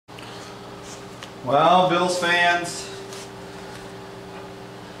Well, Bills fans,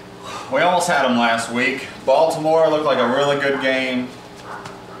 we almost had them last week. Baltimore looked like a really good game.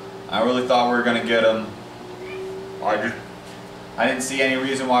 I really thought we were going to get them. I didn't see any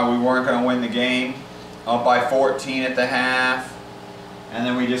reason why we weren't going to win the game. Up by 14 at the half, and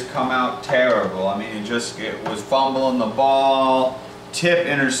then we just come out terrible. I mean, it was fumbling the ball, tip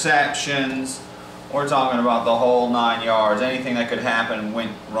interceptions. We're talking about the whole 9 yards. Anything that could happen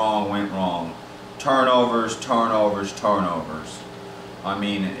went wrong. Turnovers. I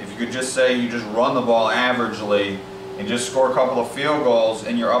mean, if you could just say you just run the ball averagely and just score a couple of field goals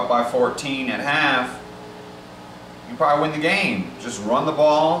and you're up by 14 at half, you probably win the game. Just run the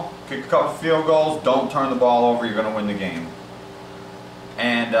ball, kick a couple field goals, don't turn the ball over, you're going to win the game.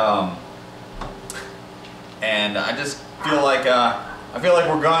 And I just feel like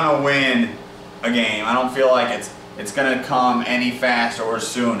we're going to win a game. I don't feel like it's going to come any faster or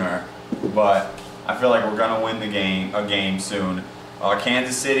sooner, but I feel like we're going to win a game soon.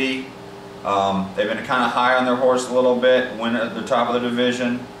 Kansas City, they've been kind of high on their horse a little bit, win at the top of the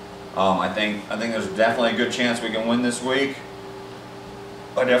division. I think there's definitely a good chance we can win this week.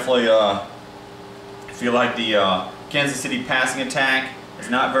 I definitely feel like the Kansas City passing attack is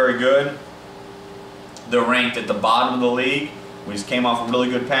not very good. They're ranked at the bottom of the league. We just came off a really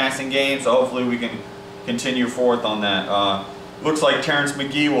good passing game, so hopefully we can continue forth on that. Looks like Terrence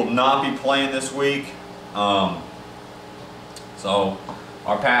McGee will not be playing this week. So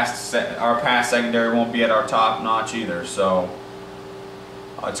our pass secondary won't be at our top notch either. So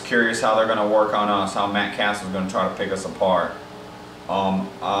it's curious how they're going to work on us, how Matt Castle is going to try to pick us apart.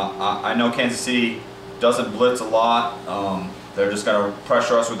 I know Kansas City doesn't blitz a lot. They're just going to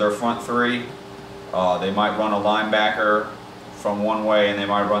pressure us with their front three. They might run a linebacker from one way and they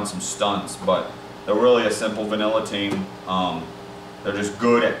might run some stunts, but they're really a simple vanilla team. They're just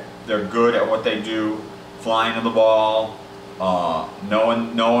good at what they do, flying to the ball,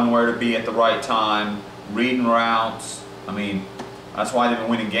 knowing where to be at the right time, reading routes. I mean, that's why they've been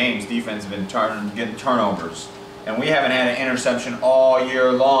winning games. Defense has been getting turnovers, and we haven't had an interception all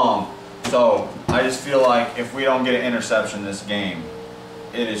year long. So I just feel like if we don't get an interception this game,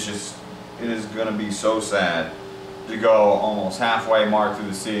 it is going to be so sad to go almost halfway mark through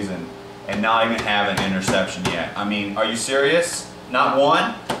the season and not even have an interception yet. I mean, are you serious? Not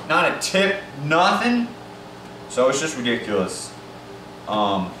one? Not a tip? Nothing? So it's just ridiculous.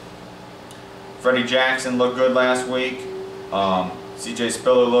 Freddie Jackson looked good last week. CJ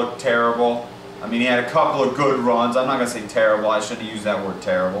Spiller looked terrible. I mean, he had a couple of good runs. I'm not going to say terrible. I shouldn't use that word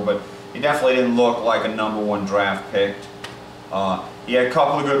terrible, but he definitely didn't look like a #1 draft pick. He had a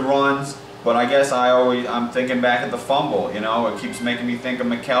couple of good runs, but I guess I'm thinking back at the fumble. You know, it keeps making me think of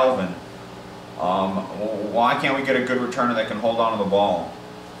McKelvin. Why can't we get a good returner that can hold on to the ball?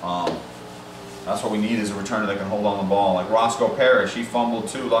 That's what we need, is a returner that can hold on the ball. Like Roscoe Parrish, he fumbled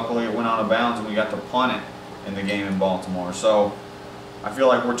too. Luckily it went out of bounds and we got to punt it in the game in Baltimore. So I feel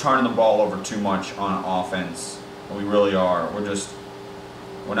like we're turning the ball over too much on offense. We really are.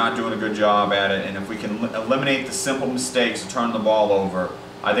 We're not doing a good job at it, and if we can eliminate the simple mistakes of turning the ball over,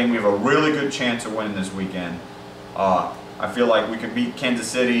 I think we have a really good chance of winning this weekend. I feel like we can beat Kansas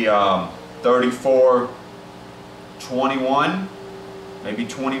City 34-21, maybe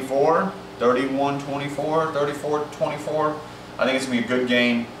 24, 31-24, 34-24. I think it's going to be a good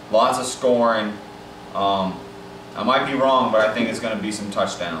game, lots of scoring. I might be wrong, but I think it's going to be some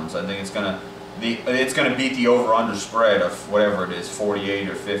touchdowns. I think it's going to beat the over-under spread of whatever it is, 48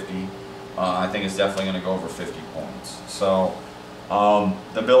 or 50. I think it's definitely going to go over 50 points. So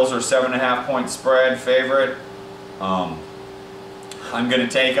the Bills are 7.5 point spread favorite. I'm going to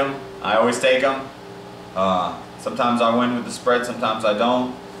take them. I always take them. Sometimes I win with the spread, sometimes I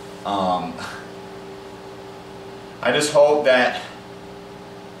don't. I just hope that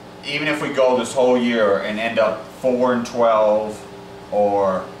even if we go this whole year and end up 4-12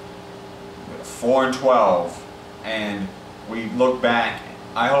 or 4-12 and we look back,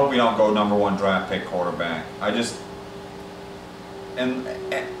 I hope we don't go #1 draft pick quarterback. I just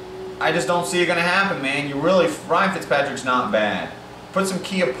don't see it going to happen, man. Ryan Fitzpatrick's not bad. Put some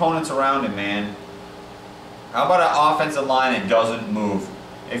key opponents around him, man. How about an offensive line that doesn't move?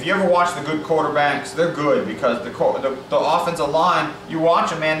 If you ever watch the good quarterbacks, they're good because the offensive line, you watch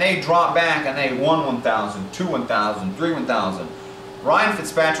them, man, they drop back and they 1-1,000, 2-1,000, 3-1,000. Ryan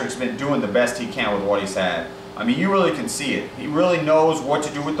Fitzpatrick's been doing the best he can with what he's had. I mean, you really can see it. He really knows what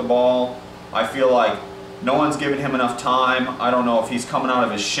to do with the ball. I feel like no one's given him enough time. I don't know if he's coming out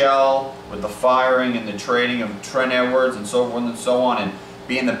of his shell with the firing and the trading of Trent Edwards and so forth and so on, and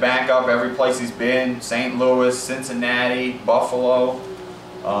being the backup every place he's been, St. Louis, Cincinnati, Buffalo.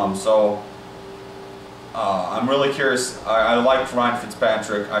 So I'm really curious. I like Ryan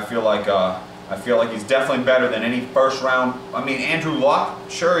Fitzpatrick. I feel like he's definitely better than any first round. I mean, Andrew Luck,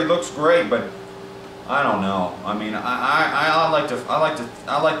 sure, he looks great, but I don't know. I mean, I like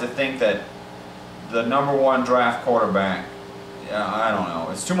to think that the #1 draft quarterback. Yeah, I don't know.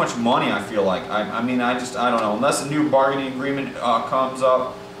 It's too much money. I feel like. I mean, I don't know. Unless a new bargaining agreement comes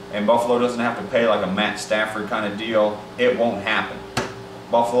up and Buffalo doesn't have to pay like a Matt Stafford kind of deal, it won't happen.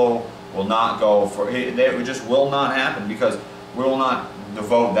 Buffalo will not go for it. It just will not happen because we will not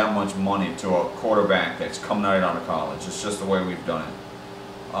devote that much money to a quarterback that's coming right out of college. It's just the way we've done it.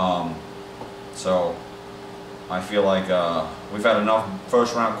 So I feel like we've had enough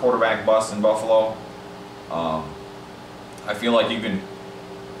first-round quarterback busts in Buffalo. I feel like you can,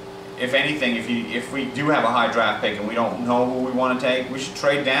 if anything, if we do have a high draft pick and we don't know who we want to take, we should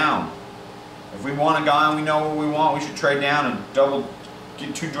trade down. If we want a guy and we know what we want, we should trade down and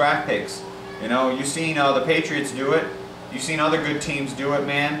get 2 draft picks. You know, you've seen the Patriots do it. You've seen other good teams do it,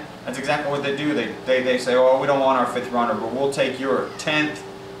 man. That's exactly what they do. They say, oh, we don't want our 5th rounder, but we'll take your 10th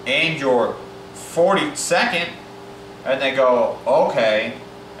and your 42nd. And they go, okay.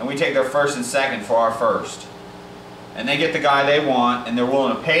 And we take their 1st and 2nd for our 1st. And they get the guy they want, and they're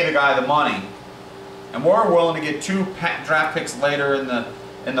willing to pay the guy the money. And we're willing to get 2 draft picks later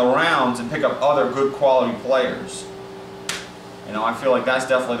in the rounds and pick up other good quality players. You know, I feel like that's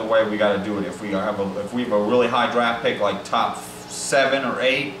definitely the way we got to do it. If we have a really high draft pick, like top 7 or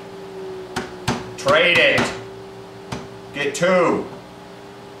 8, trade it. Get 2.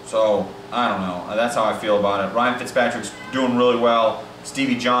 So I don't know. That's how I feel about it. Ryan Fitzpatrick's doing really well.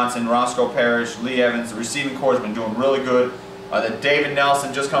 Stevie Johnson, Roscoe Parrish, Lee Evans, the receiving corps has been doing really good. The David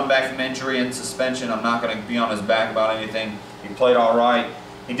Nelson just come back from injury and suspension. I'm not going to be on his back about anything. He played all right.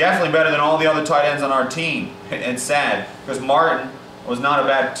 He's definitely better than all the other tight ends on our team. And sad, because Martin was not a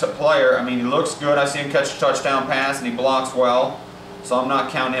bad player. I mean, he looks good. I see him catch a touchdown pass, and he blocks well. So I'm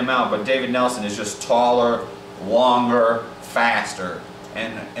not counting him out. But David Nelson is just taller, longer, faster.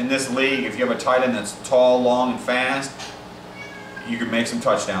 And in this league, if you have a tight end that's tall, long, and fast, you can make some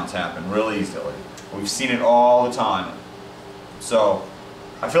touchdowns happen really easily. We've seen it all the time. So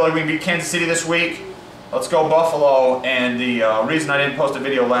I feel like we can beat Kansas City this week. Let's go Buffalo. And the reason I didn't post a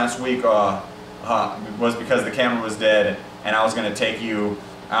video last week was because the camera was dead, and I was going to take you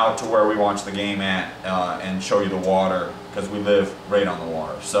out to where we watch the game at and show you the water, because we live right on the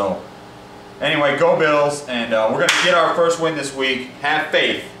water. So anyway, go Bills, and we're going to get our first win this week. Have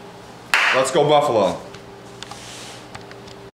faith. Let's go Buffalo.